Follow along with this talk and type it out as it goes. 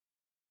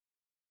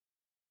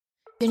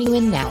Tuning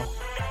in now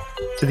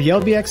to the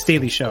LBX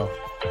Daily Show,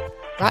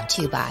 brought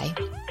to you by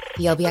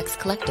the LBX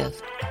Collective,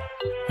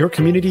 your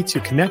community to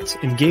connect,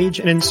 engage,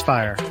 and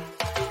inspire.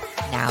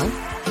 Now,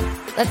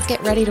 let's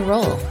get ready to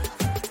roll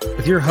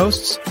with your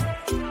hosts,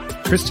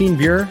 Christine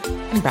Buer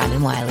and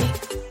Brandon Wiley.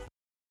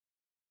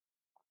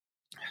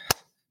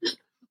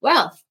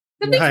 Well,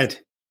 something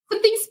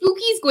spooky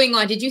is going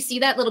on. Did you see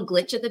that little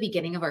glitch at the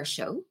beginning of our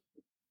show?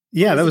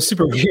 Yeah, that was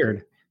super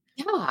weird.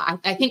 Yeah,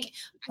 I think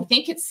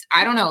it's,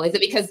 I don't know. Is it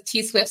because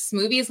T Swift's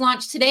movie is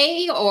launched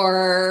today,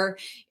 or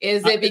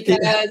is it because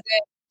it's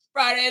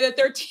Friday the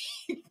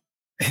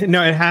 13th?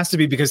 No, it has to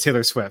be because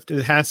Taylor Swift.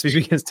 It has to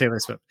be because Taylor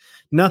Swift.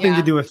 Nothing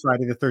to do with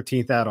Friday the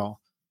 13th at all.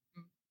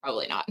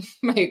 Probably not.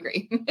 I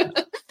agree.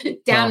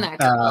 Down that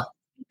girl.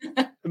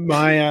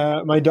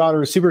 My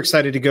daughter is super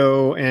excited to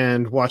go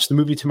and watch the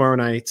movie tomorrow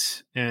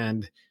night,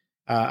 and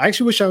I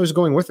actually wish I was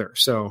going with her.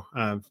 So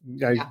I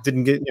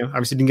didn't get,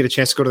 obviously didn't get a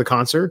chance to go to the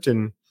concert,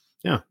 and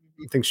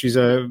I think she's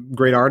a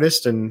great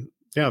artist, and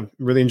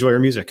really enjoy her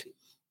music.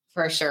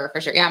 For sure.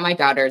 Yeah, my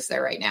daughter's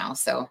there right now,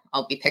 so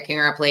I'll be picking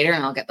her up later,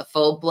 and I'll get the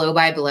full blow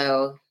by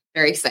blow.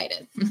 Very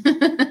excited.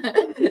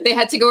 They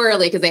had to go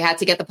early because they had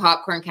to get the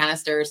popcorn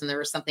canisters, and there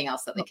was something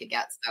else that they could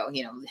get. So,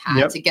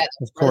 had to get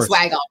the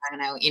swag all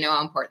ran out. You know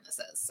how important this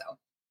is. So,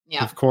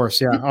 yeah. Of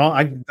course, yeah.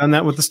 I've done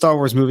that with the Star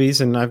Wars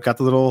movies, and I've got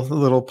the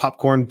little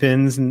popcorn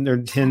pins and their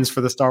tins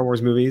for the Star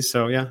Wars movies.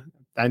 So, yeah,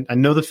 I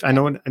know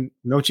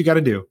what you got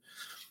to do.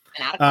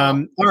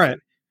 All right.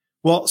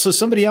 Well, so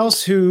somebody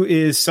else who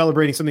is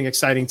celebrating something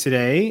exciting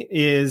today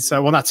is,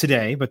 not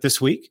today, but this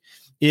week,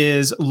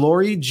 is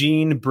Lori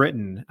Jean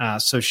Britton.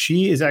 So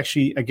she is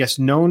actually, I guess,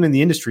 known in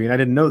the industry, and I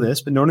didn't know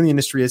this, but known in the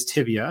industry as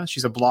Tivia.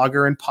 She's a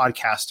blogger and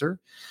podcaster.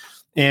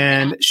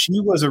 And she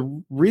was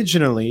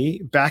originally,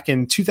 back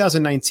in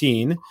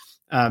 2019,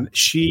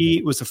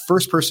 she was the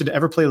first person to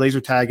ever play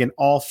laser tag in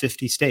all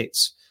 50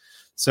 states.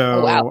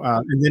 So,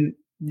 and then,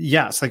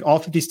 yes, like all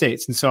 50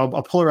 states. And so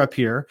I'll pull her up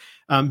here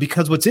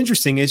because what's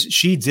interesting is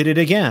she did it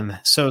again.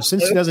 So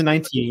since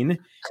 2019,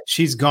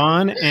 she's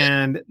gone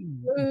and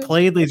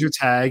played laser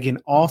tag in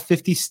all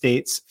 50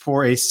 states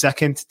for a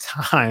second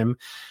time,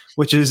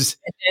 which is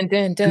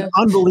an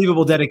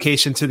unbelievable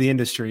dedication to the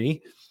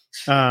industry.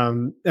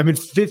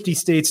 50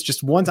 states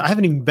just once. I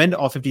haven't even been to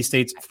all 50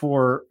 states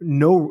for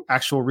no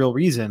actual real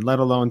reason, let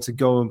alone to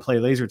go and play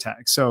laser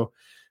tag. So,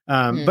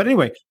 but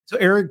anyway, so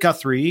Eric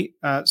Guthrie,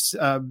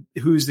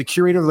 who's the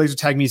curator of the Laser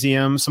Tag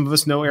Museum. Some of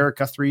us know Eric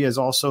Guthrie as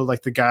also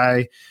like the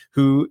guy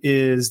who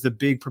is the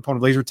big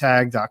proponent of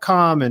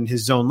lasertag.com and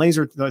his Zone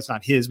Laser. No, it's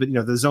not his, but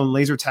the Zone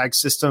Laser Tag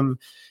system.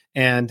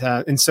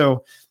 And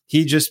so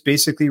he just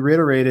basically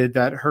reiterated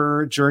that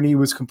her journey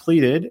was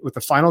completed with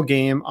the final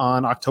game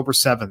on October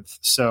 7th.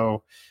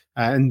 So,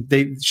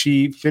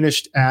 she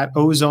finished at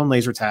Ozone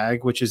Laser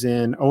Tag, which is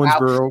in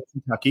Owensboro,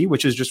 Kentucky,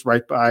 which is just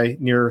right by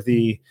near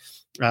the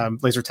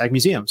Laser Tag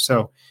Museum.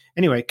 So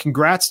anyway,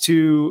 congrats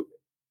to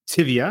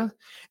Tivia.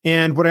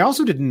 And what I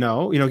also didn't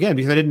know, again,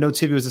 because I didn't know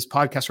Tivia was this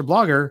podcaster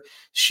blogger,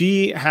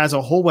 she has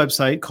a whole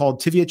website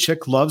called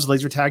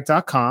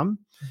TiviaChickLovesLaserTag.com.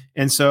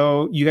 And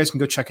so you guys can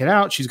go check it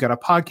out. She's got a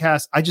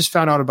podcast. I just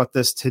found out about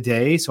this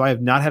today, so I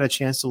have not had a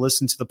chance to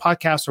listen to the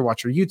podcast or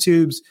watch her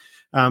YouTubes.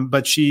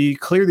 But she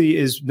clearly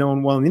is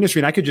known well in the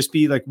industry, and I could just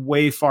be like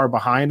way far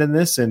behind in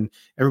this. And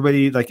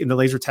everybody like in the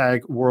laser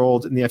tag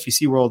world, in the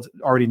FEC world,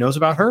 already knows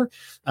about her.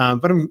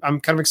 But I'm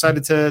kind of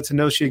excited to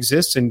know she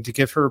exists and to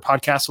give her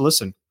podcast a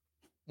listen.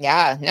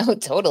 Yeah, no,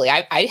 totally.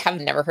 I have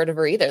never heard of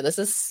her either. This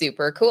is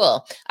super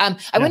cool. I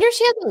wonder if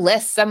she has a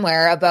list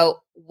somewhere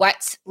about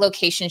what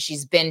locations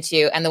she's been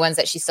to and the ones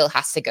that she still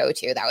has to go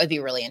to. That would be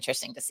really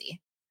interesting to see.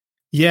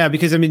 Yeah,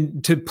 because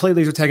to play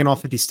laser tag in all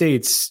 50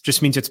 states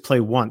just means you have to play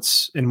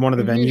once in one of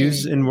the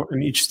venues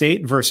in each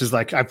state versus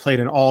like I played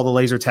in all the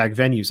laser tag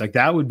venues. Like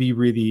that would be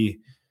really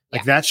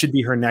that should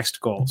be her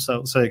next goal.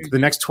 So like the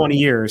next 20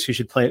 years, she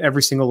should play at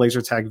every single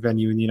laser tag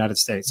venue in the United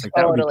States. Like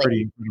that would be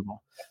pretty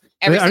incredible.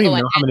 I don't even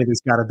know how many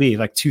there's got to be,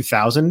 like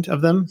 2,000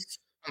 of them.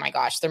 Oh my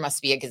gosh, there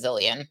must be a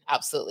gazillion.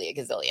 Absolutely a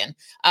gazillion.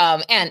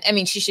 And I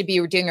mean, she should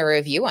be doing a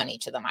review on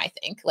each of them, I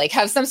think. Like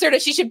have some sort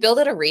of, she should build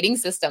out a rating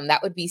system.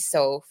 That would be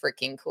so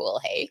freaking cool.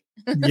 Hey.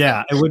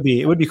 Yeah, it would be.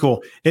 It would be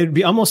cool. It'd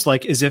be almost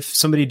like as if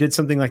somebody did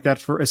something like that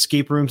for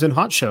escape rooms and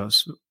hot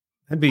shows.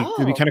 It'd be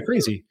kind of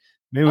crazy.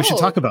 Maybe we should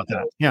talk about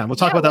that. Yeah, we'll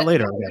talk about that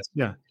later, I guess.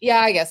 Yeah. Yeah,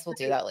 I guess we'll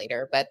do that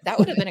later. But that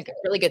would have been a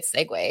really good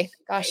segue.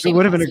 Gosh. It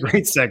would have been a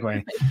great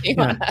segue.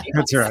 Yeah,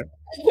 that's right.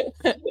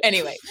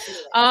 Anyway.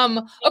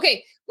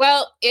 Okay.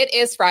 Well, it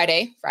is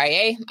Friday.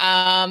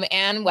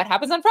 And what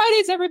happens on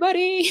Fridays,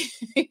 everybody?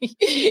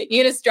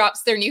 Eunice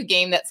drops their new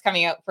game that's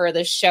coming out for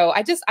the show.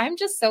 I'm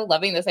just so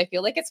loving this. I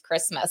feel like it's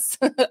Christmas.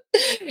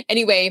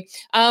 Anyway,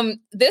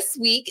 this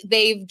week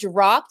they've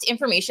dropped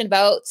information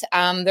about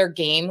their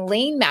game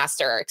Lane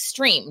Master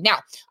Extreme.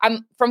 Now,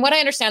 from what I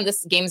understand,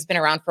 this game's been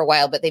around for a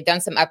while, but they've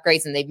done some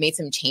upgrades and they've made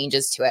some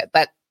changes to it.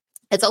 But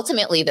It's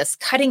ultimately this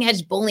cutting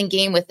edge bowling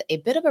game with a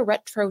bit of a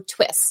retro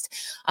twist.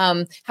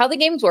 How the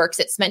game works,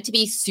 it's meant to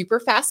be super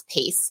fast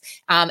pace,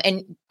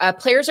 and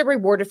players are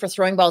rewarded for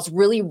throwing balls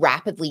really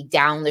rapidly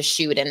down the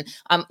chute. And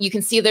you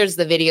can see there's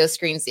the video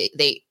screens.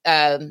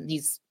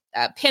 These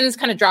pins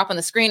kind of drop on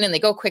the screen and they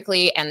go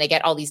quickly and they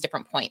get all these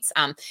different points.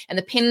 And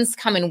the pins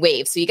come in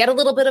waves. So you get a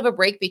little bit of a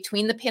break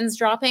between the pins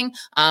dropping,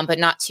 but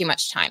not too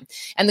much time.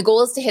 And the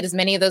goal is to hit as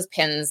many of those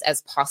pins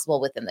as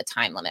possible within the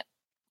time limit.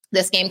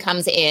 This game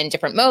comes in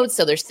different modes.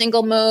 So there's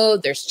single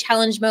mode, there's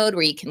challenge mode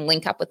where you can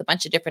link up with a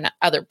bunch of different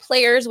other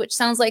players, which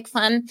sounds like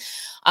fun.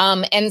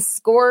 And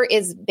score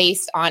is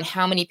based on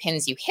how many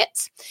pins you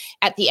hit.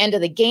 At the end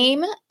of the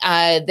game,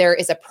 there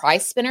is a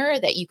prize spinner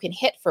that you can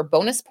hit for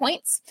bonus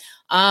points.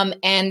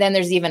 And then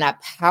there's even a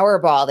power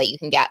ball that you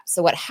can get.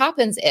 So what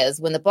happens is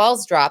when the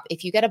balls drop,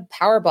 if you get a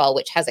power ball,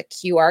 which has a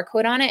QR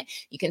code on it,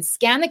 you can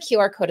scan the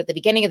QR code at the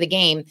beginning of the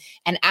game.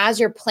 And as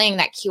you're playing,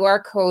 that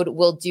QR code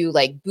will do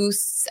like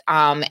boosts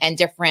and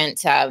different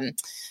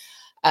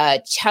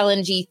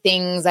challengey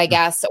things, I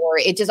guess, or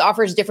it just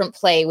offers different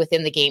play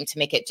within the game to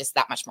make it just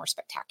that much more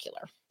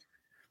spectacular.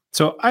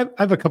 So I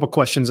have a couple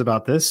questions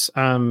about this.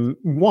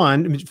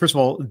 One, first of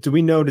all, do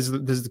we know, does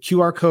the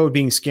QR code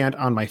being scanned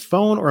on my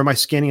phone, or am I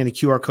scanning in the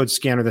QR code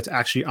scanner that's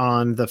actually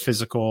on the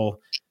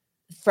physical?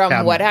 From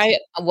cabinet?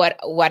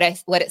 what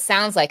it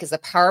sounds like is the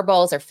power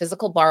balls are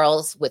physical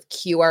balls with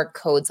QR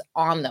codes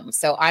on them.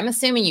 So I'm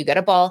assuming you get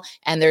a ball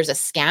and there's a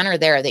scanner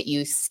there that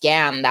you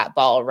scan that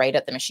ball right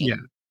at the machine. Yeah.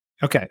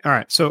 Okay. All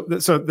right. So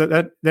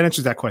that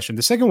answers that question.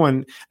 The second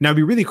one, now it'd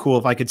be really cool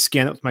if I could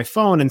scan it with my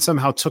phone and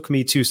somehow took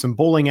me to some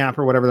bowling app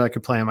or whatever that I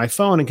could play on my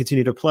phone and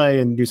continue to play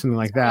and do something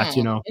like that,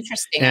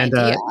 Interesting and,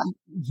 idea.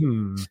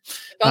 If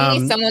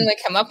only someone would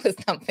come up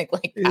with something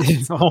like that.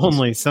 If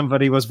only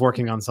somebody was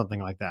working on something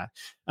like that.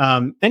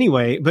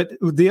 Anyway, but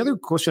the other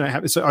question I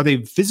have is, so are they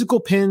physical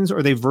pins or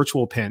are they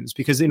virtual pins?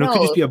 Because, it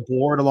could just be a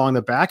board along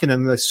the back and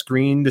then the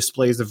screen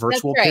displays the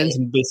virtual pins,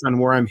 and based on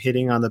where I'm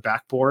hitting on the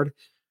backboard.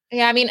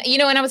 Yeah, I mean,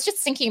 and I was just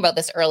thinking about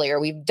this earlier.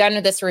 We've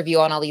done this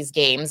review on all these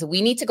games. We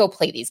need to go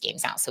play these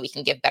games now so we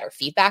can give better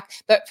feedback.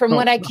 But from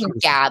what I can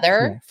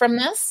gather from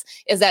this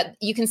is that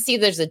you can see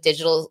there's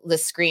the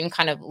screen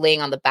kind of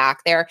laying on the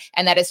back there,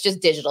 and that it's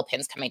just digital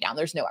pins coming down.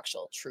 There's no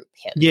actual true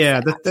pins. Yeah,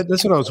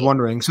 that's what I was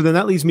wondering. So then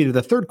that leads me to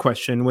the third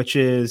question, which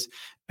is,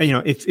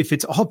 if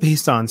it's all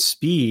based on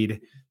speed,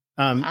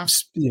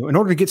 in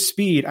order to get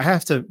speed, I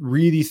have to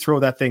really throw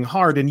that thing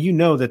hard. And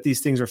that these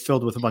things are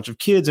filled with a bunch of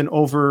kids and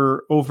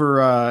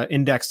over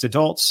indexed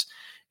adults,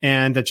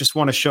 and that just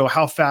want to show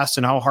how fast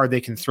and how hard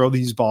they can throw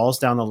these balls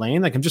down the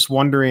lane. Like, I'm just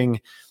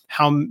wondering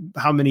how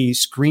many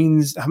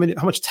screens, how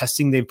much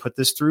testing they've put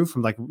this through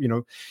from,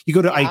 you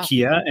go to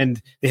IKEA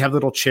and they have a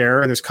little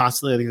chair and there's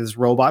constantly this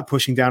robot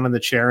pushing down on the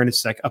chair and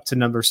it's like up to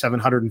number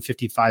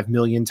 755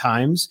 million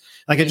times.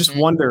 Like, I just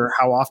wonder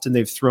how often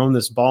they've thrown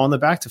this ball in the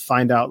back to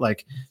find out,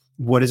 like,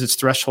 what is its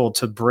threshold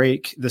to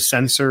break the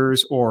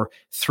sensors or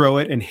throw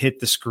it and hit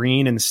the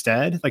screen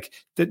instead? Like,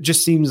 that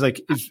just seems like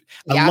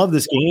I love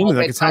this game.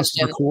 Like, it sounds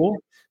super cool,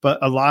 but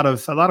a lot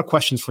of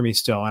questions for me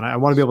still. And I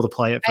want to be able to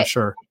play it for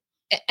sure.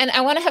 And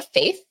I want to have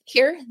faith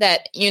here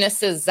that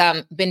Eunice has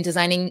been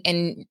designing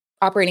and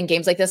operating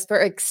games like this for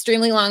an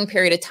extremely long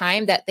period of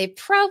time, that they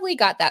probably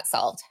got that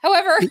solved.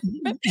 However,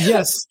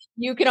 yes,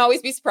 you can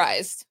always be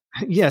surprised.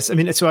 Yes. I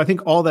mean, so I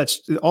think all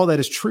that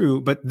is true,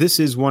 but this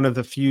is one of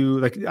the few,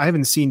 like, I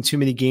haven't seen too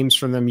many games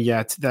from them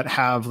yet that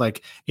have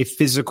like a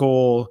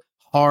physical,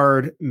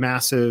 hard,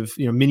 massive,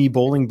 mini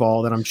bowling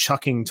ball that I'm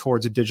chucking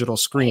towards a digital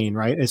screen,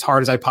 right? As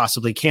hard as I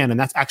possibly can. And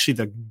that's actually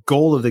the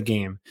goal of the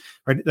game,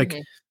 right? Like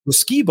with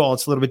skee ball,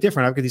 it's a little bit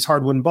different. I've got these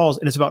hard wooden balls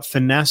and it's about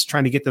finesse,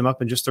 trying to get them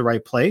up in just the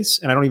right place.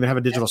 And I don't even have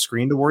a digital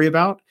screen to worry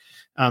about.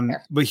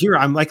 But here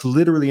I'm like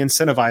literally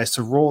incentivized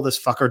to roll this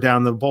fucker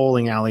down the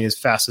bowling alley as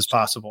fast as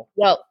possible.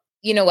 Well,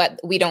 you know what?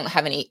 We don't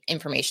have any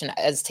information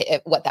as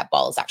to what that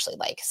ball is actually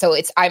like. So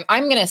I'm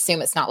going to assume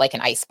it's not like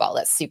an ice ball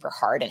that's super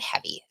hard and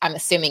heavy. I'm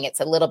assuming it's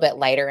a little bit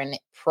lighter and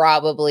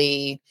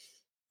probably,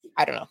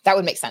 I don't know. That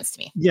would make sense to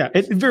me. Yeah,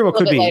 it very well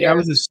could be. I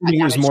was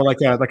assuming it was more like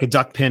a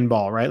duck pin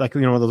ball, right? Like, the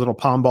little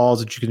palm balls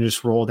that you can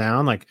just roll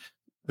down.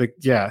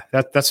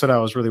 That's what I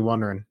was really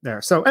wondering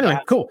there. So anyway,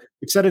 cool.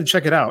 Excited to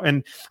check it out.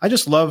 And I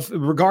just love,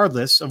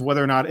 regardless of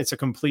whether or not it's a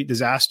complete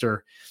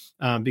disaster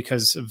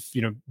because of,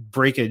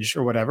 breakage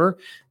or whatever,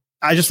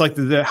 I just like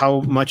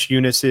how much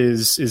Eunice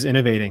is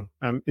innovating.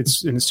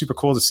 It's super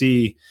cool to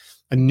see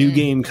a new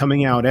game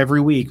coming out every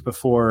week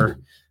before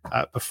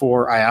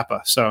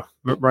IAPA. So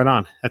right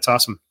on. That's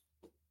awesome.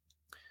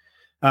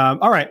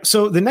 All right.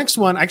 So the next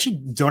one, I actually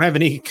don't have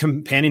any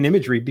companion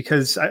imagery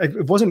because I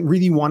wasn't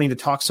really wanting to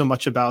talk so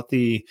much about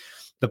the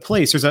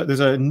place. There's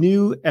a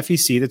new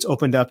FEC that's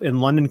opened up in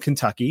London,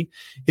 Kentucky.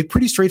 It's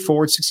pretty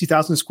straightforward,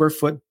 60,000 square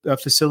foot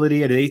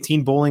facility at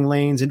 18 bowling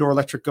lanes, indoor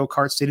electric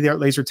go-karts, state-of-the-art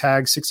laser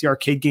tags, 60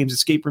 arcade games,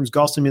 escape rooms,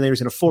 golf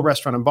simulators, and a full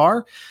restaurant and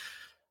bar.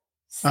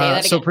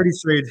 So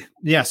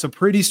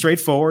pretty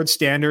straightforward,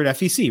 standard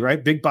FEC,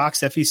 right? Big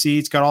box FEC.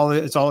 It's got all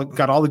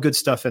the good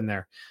stuff in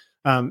there.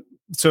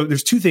 so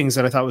there's two things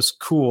that I thought was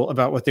cool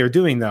about what they're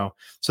doing, though.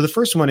 So the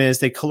first one is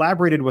they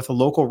collaborated with a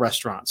local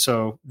restaurant.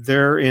 So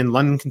they're in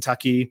London,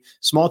 Kentucky,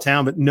 small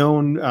town, but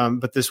known.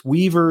 But this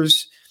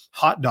Weaver's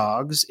hot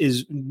dogs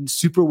is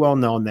super well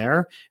known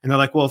there. And they're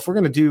like, well, if we're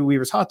going to do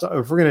Weaver's hot dog,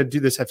 if we're going to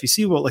do this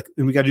FEC, well, like,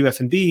 and we got to do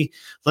F&B,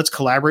 let's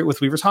collaborate with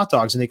Weaver's hot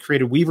dogs. And they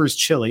created Weaver's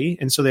chili.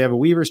 And so they have a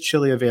Weaver's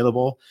chili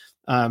available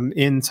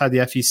inside the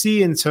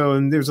FEC.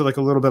 And there's like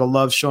a little bit of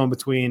love shown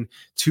between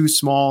two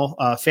small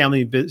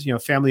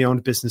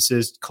family-owned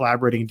businesses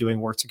collaborating and doing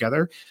work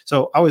together.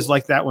 So I always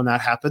like that when that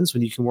happens,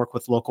 when you can work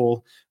with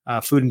local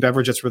food and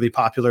beverage that's really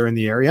popular in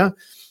the area.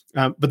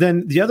 But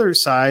then the other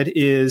side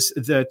is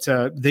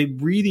that they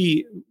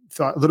really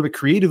thought a little bit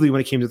creatively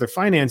when it came to their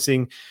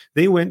financing.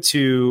 They went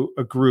to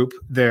a group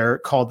there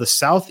called the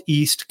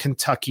Southeast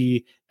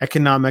Kentucky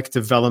Economic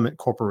Development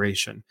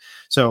Corporation.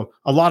 So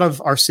a lot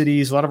of our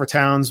cities, a lot of our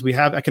towns, we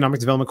have economic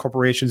development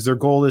corporations. Their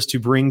goal is to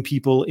bring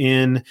people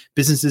in,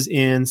 businesses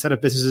in, set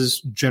up businesses,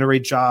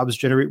 generate jobs,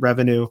 generate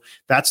revenue.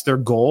 That's their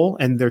goal.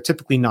 And they're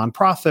typically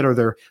nonprofit, or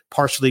they're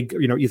partially,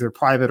 either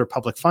private or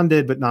public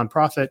funded, but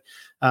nonprofit.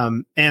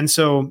 And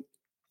so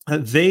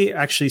they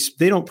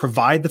don't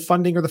provide the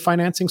funding or the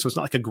financing. So it's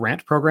not like a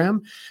grant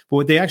program. But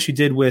what they actually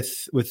did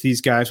with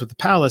these guys, with the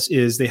Palace,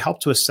 is they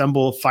helped to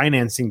assemble a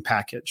financing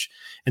package.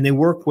 And they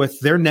work with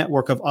their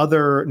network of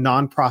other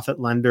nonprofit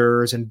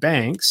lenders and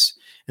banks.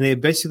 And they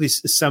basically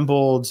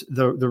assembled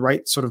the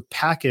right sort of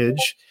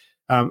package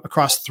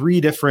across three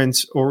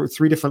different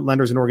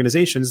lenders and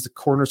organizations: the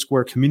Corner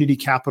Square Community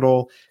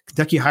Capital,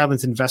 Kentucky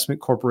Highlands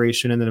Investment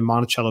Corporation, and then a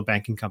Monticello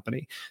Banking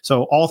Company.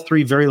 So all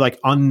three very like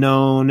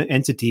unknown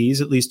entities,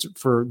 at least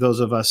for those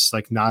of us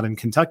like not in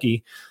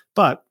Kentucky.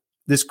 But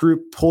this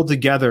group pulled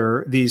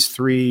together these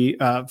three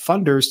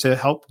funders to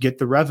help get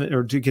the revenue,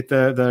 or to get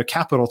the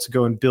capital to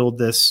go and build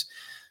this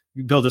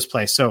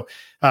place. So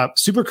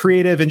super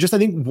creative. And just, I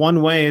think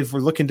one way, if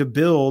we're looking to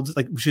build,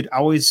 like, we should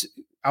always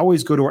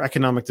go to our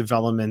economic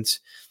development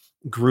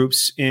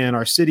groups in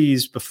our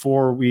cities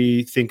before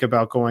we think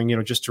about going,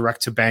 just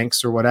direct to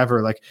banks or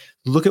whatever. Like,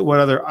 look at what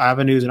other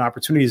avenues and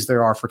opportunities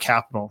there are for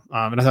capital.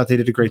 And I thought they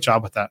did a great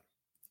job with that.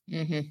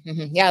 Mm-hmm,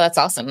 mm-hmm. Yeah, that's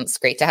awesome. It's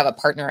great to have a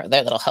partner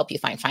there that'll help you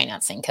find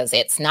financing, because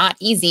it's not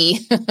easy,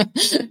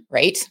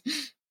 right?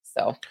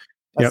 So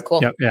that's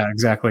cool. Yep, yeah,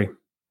 exactly.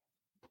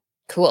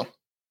 Cool.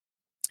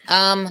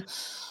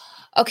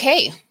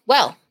 Okay.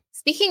 Well,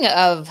 speaking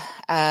of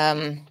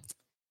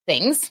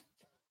things,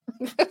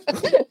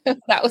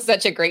 that was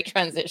such a great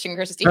transition,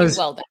 Christine.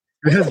 Well done.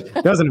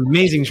 That was an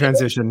amazing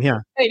transition. Yeah.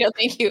 I know.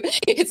 Thank you.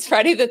 It's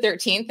Friday the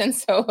 13th. And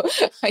so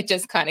I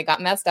just kind of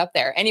got messed up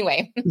there.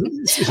 Anyway.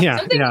 Yeah.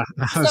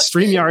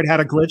 StreamYard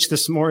had a glitch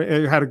this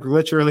morning, had a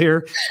glitch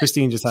earlier.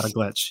 Christine just had a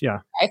glitch.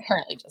 Yeah. I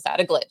currently just had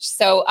a glitch.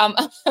 So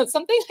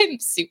something I'm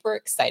super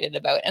excited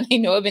about, and I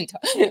know I've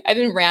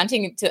been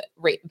ranting to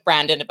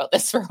Brandon about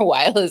this for a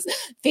while, is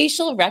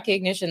facial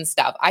recognition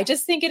stuff. I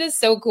just think it is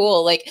so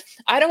cool. Like,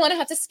 I don't want to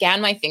have to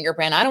scan my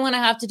fingerprint. I don't want to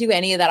have to do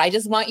any of that. I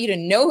just want you to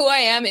know who I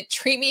am and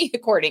treat me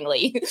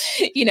accordingly.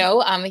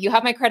 You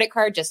have my credit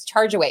card, just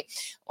charge away.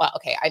 Well,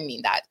 okay. I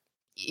mean that,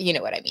 you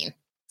know what I mean.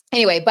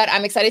 Anyway, but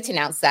I'm excited to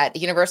announce that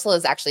Universal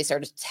has actually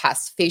started to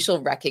test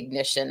facial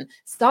recognition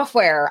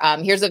software.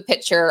 Here's a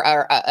picture,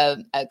 or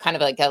a kind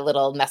of like a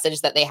little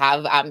message that they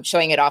have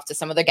showing it off to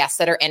some of the guests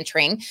that are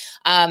entering.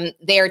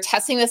 They are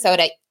testing this out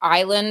at the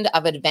Island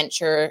of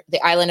Adventure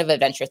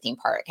theme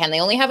park. And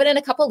they only have it in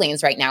a couple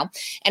lanes right now.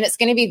 And it's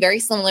going to be very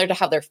similar to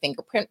how their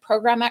fingerprint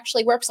program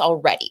actually works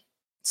already.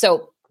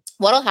 So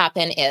what'll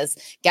happen is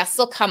guests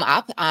will come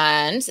up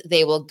and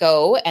they will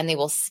go and they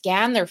will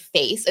scan their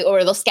face,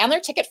 or they'll scan their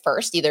ticket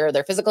first, either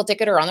their physical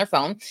ticket or on their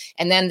phone.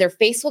 And then their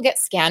face will get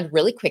scanned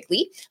really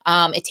quickly.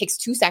 It takes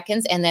 2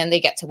 seconds, and then they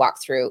get to walk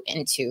through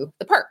into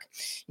the park.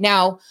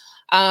 Now,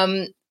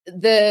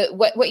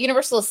 what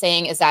Universal is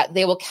saying is that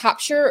they will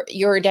capture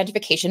your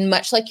identification,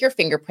 much like your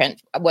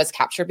fingerprint was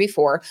captured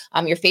before.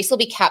 Your face will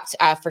be kept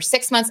for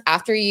 6 months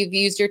after you've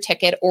used your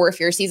ticket, or if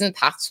you're a season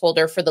pass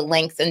holder, for the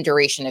length and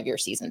duration of your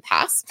season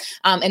pass.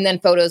 And then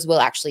photos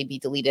will actually be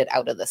deleted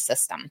out of the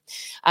system.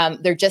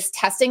 They're just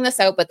testing this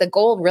out, but the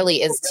goal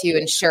really is to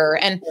ensure,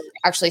 and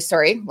actually,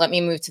 sorry, let me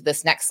move to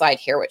this next slide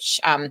here,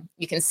 which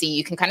you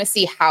can kind of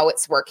see how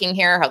it's working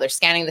here, how they're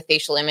scanning the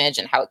facial image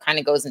and how it kind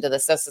of goes into the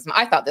system.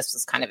 I thought this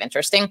was kind of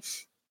interesting.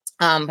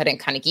 But I'm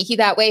kind of geeky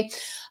that way.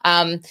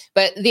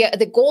 But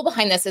the goal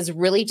behind this is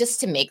really just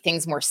to make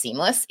things more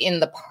seamless in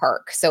the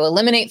park. So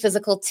eliminate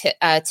physical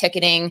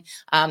ticketing.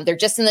 They're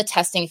just in the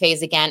testing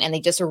phase again, and they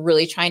just are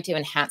really trying to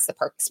enhance the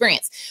park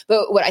experience.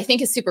 But what I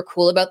think is super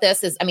cool about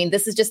this is,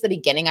 this is just the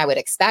beginning, I would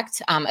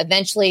expect.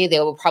 Eventually, they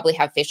will probably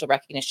have facial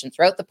recognition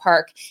throughout the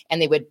park,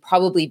 and they would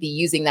probably be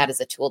using that as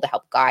a tool to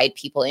help guide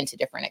people into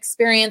different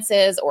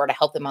experiences, or to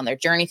help them on their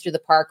journey through the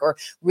park, or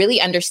really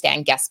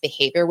understand guest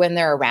behavior when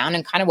they're around,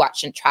 and kind of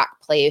watch and track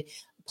play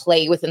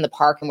within the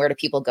park, and where do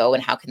people go,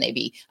 and how can they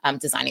be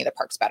designing the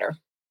parks better.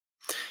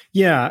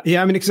 Yeah.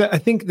 Because I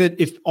think that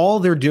if all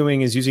they're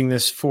doing is using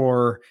this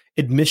for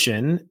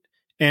admission,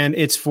 and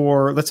it's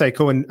for, let's say I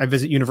go and I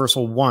visit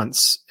Universal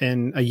once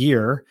in a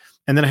year,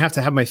 And then I have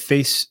to have my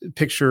face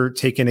picture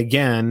taken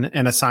again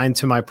and assigned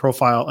to my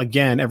profile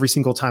again every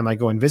single time I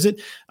go and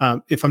visit.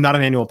 If I'm not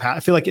an annual pass, I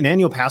feel like an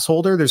annual pass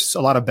holder, there's a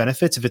lot of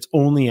benefits if it's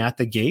only at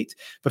the gate.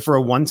 But for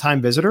a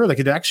one-time visitor, like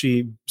it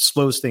actually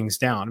slows things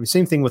down. I mean,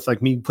 same thing with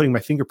like me putting my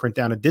fingerprint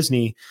down at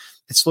Disney.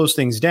 It slows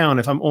things down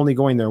if I'm only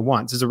going there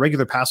once. As a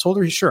regular pass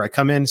holder, sure, I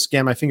come in,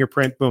 scan my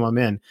fingerprint, boom, I'm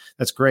in.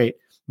 That's great.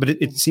 But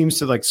it seems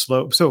to like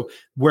slow. So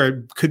where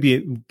it could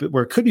be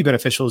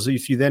beneficial is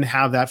if you then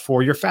have that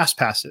for your fast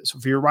passes,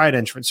 for your ride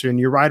entrance or in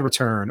your ride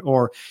return,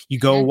 or you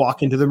go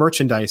walk into the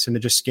merchandise and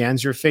it just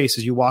scans your face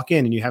as you walk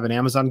in, and you have an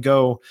Amazon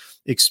Go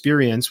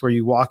experience where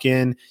you walk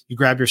in, you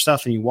grab your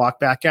stuff and you walk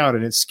back out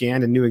and it's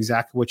scanned and knew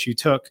exactly what you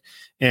took,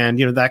 and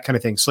that kind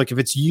of thing. So like if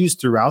it's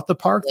used throughout the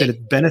park, then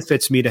it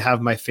benefits me to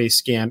have my face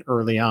scanned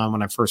early on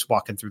when I'm first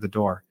walking through the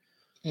door.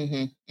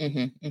 I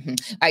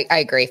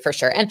agree for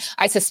sure. And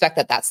I suspect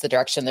that that's the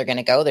direction they're going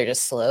to go. They're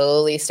just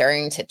slowly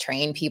starting to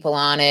train people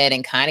on it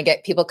and kind of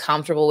get people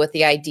comfortable with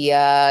the idea,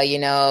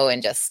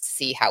 and just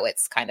see how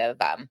it's kind of,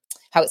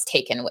 how it's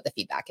taken, what the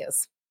feedback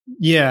is.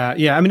 Yeah.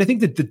 I mean, I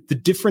think that the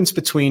difference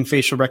between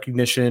facial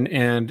recognition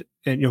and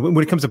when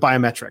it comes to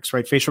biometrics,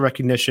 right? Facial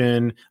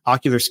recognition,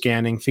 ocular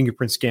scanning,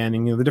 fingerprint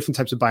scanning, the different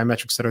types of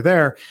biometrics that are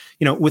there.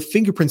 With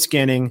fingerprint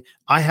scanning,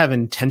 I have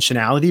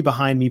intentionality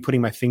behind me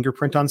putting my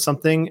fingerprint on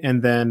something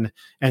and then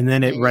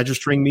it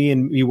registering me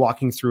and me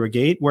walking through a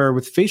gate. Where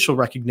with facial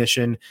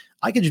recognition,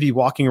 I could just be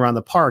walking around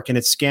the park and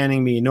it's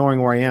scanning me,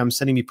 knowing where I am,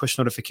 sending me push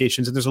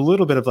notifications. And there's a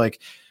little bit of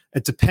like,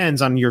 it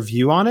depends on your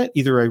view on it,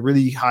 either a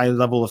really high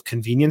level of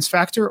convenience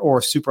factor or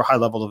a super high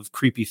level of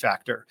creepy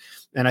factor.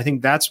 And I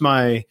think that's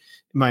my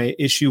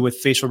issue with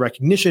facial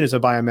recognition as a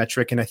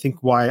biometric. And I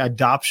think why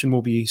adoption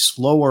will be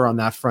slower on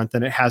that front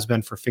than it has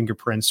been for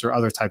fingerprints or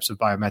other types of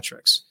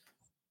biometrics.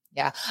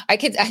 Yeah, I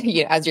could,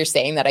 as you're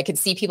saying that, I could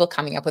see people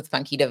coming up with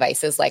funky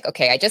devices like,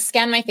 okay, I just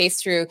scan my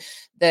face through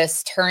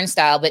this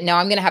turnstile, but now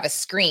I'm going to have a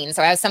screen.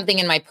 So I have something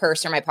in my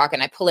purse or my pocket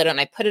and I pull it out and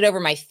I put it over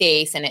my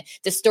face and it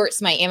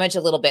distorts my image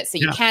a little bit. So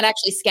you can't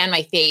actually scan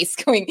my face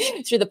going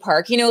through the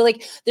park.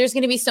 Like there's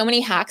going to be so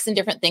many hacks and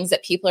different things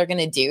that people are going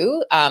to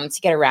do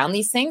to get around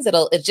these things.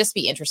 It'll just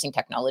be interesting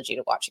technology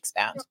to watch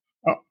expand.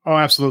 Oh,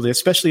 absolutely.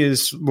 Especially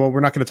we're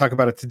not going to talk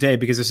about it today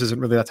because this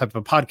isn't really that type of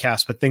a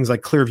podcast, but things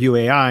like Clearview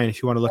AI. And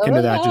if you want to look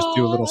into that, just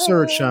do a little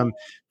search.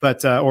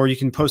 Or you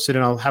can post it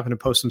and I'll happen to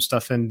post some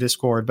stuff in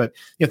Discord, but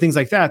things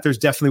like that, there's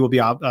definitely will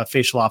be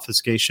facial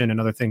obfuscation and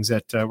other things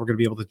that we're going to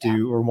be able to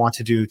do or want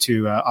to do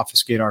to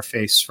obfuscate our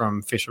face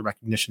from facial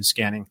recognition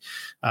scanning.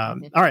 All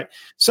right.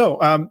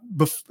 So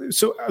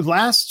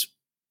last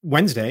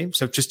Wednesday,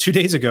 so just 2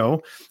 days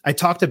ago, I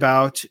talked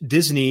about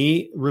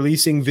Disney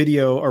releasing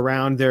video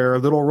around their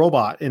little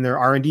robot in their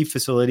R&D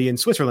facility in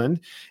Switzerland.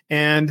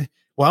 And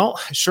well,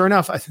 sure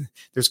enough,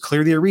 there's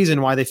clearly a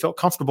reason why they felt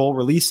comfortable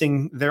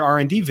releasing their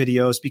R&D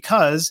videos,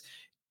 because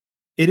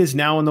it is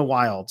now in the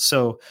wild.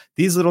 So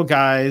these little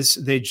guys,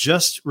 they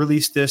just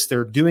released this.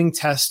 They're doing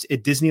tests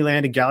at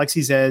Disneyland and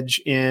Galaxy's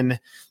Edge in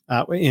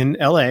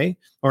LA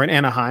or in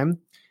Anaheim.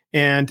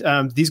 And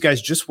these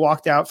guys just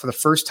walked out for the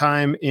first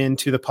time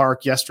into the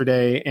park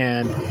yesterday,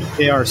 and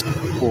they are super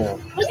cool.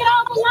 Look at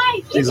all the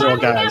lights. These little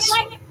guys.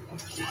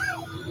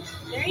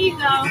 There you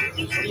go.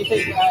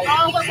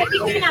 Oh, what's he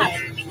looking at?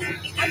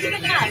 What's he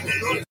looking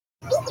at?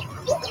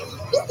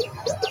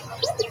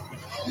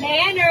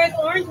 Manners,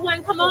 orange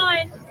one, come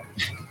on.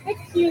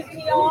 Excuse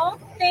me, y'all.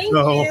 Thank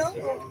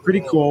you.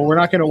 Pretty cool. We're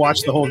not going to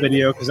watch the whole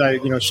video because I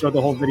showed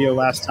the whole video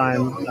last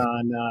time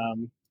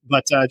on.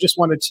 But just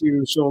wanted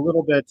to show a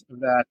little bit of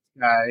that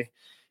guy,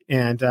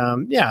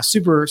 and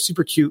super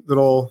super cute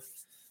little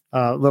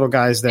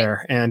guys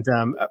there, and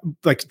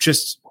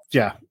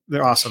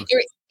they're awesome.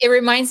 It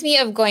reminds me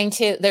of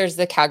there's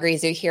the Calgary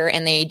Zoo here,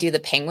 and they do the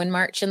penguin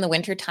march in the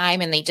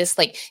wintertime, and they just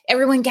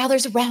everyone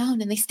gathers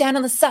around and they stand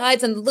on the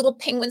sides and the little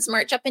penguins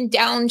march up and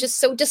down, just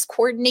so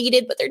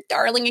discoordinated, but they're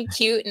darling and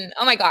cute. And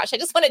oh my gosh, I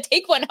just want to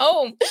take one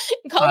home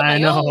and call it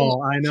my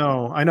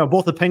own. I know.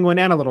 Both a penguin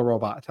and a little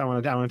robot. I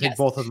want to take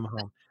both of them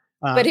home.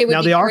 But it would now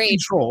be they are great.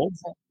 Controlled.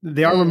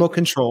 They are remote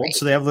controlled. Right.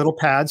 So they have little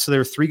pads. So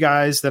there are 3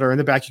 guys that are in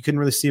the back. You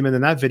couldn't really see them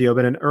in that video,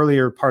 but in an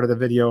earlier part of the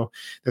video,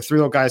 there are 3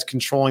 little guys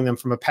controlling them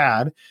from a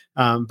pad.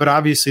 But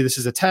obviously this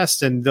is a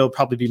test, and they'll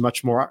probably be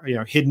much more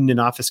hidden and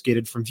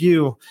obfuscated from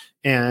view.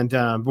 And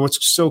but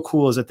what's so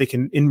cool is that they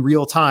can in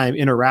real time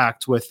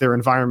interact with their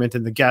environment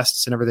and the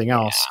guests and everything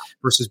else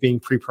versus being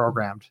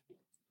pre-programmed.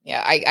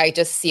 Yeah, I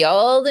just see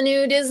all the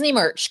new Disney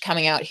merch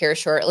coming out here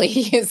shortly.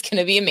 It's going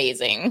to be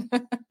amazing.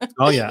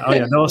 Oh yeah.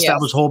 They'll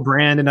establish whole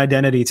brand and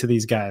identity to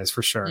these guys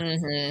for sure.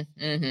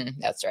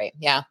 That's right.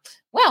 Yeah.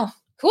 Well,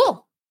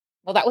 cool.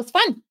 Well, that was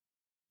fun.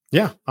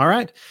 Yeah. All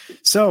right.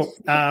 So,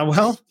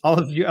 all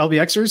of you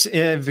LBXers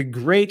have a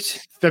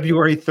great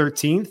February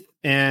 13th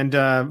and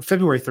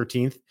February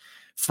 13th,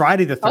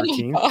 Friday the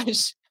 13th. Oh my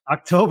gosh.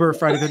 October,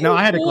 Friday. No,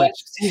 I had a glitch.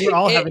 See, we're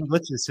all having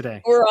glitches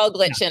today. We're all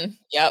glitching.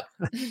 Yep.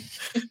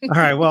 All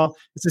right. Well,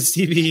 this is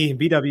Stevie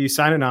BW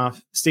signing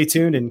off. Stay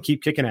tuned and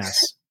keep kicking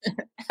ass.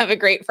 Have a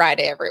great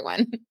Friday,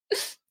 everyone.